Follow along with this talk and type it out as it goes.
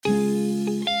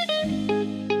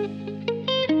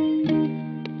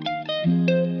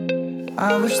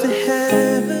I wish that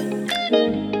heaven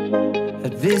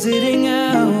had visiting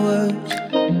hours,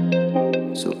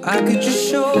 so I could just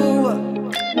show up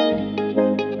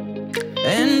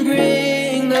and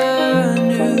bring the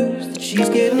news that she's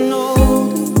getting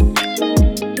older.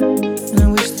 And I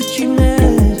wish that you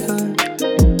met her.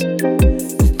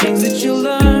 The things that you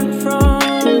learned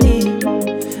from me,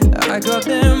 I got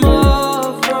them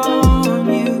all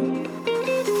from you.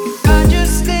 I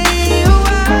just stay a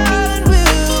while and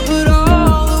we'll put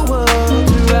all the world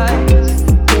to rights.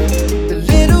 The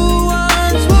little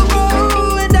ones will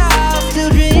grow and I'll still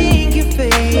drink your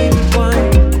favorite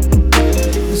wine.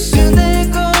 And soon they're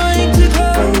going to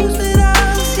close, but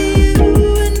I'll see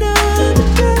you another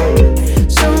day.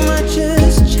 So much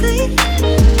has changed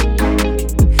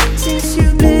since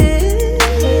you've been.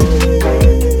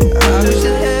 I wish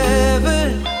that heaven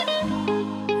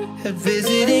had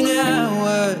visiting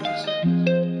hours,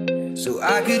 so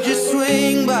I could just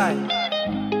swing by and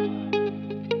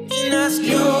ask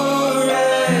your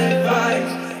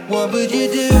advice. What would you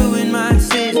do in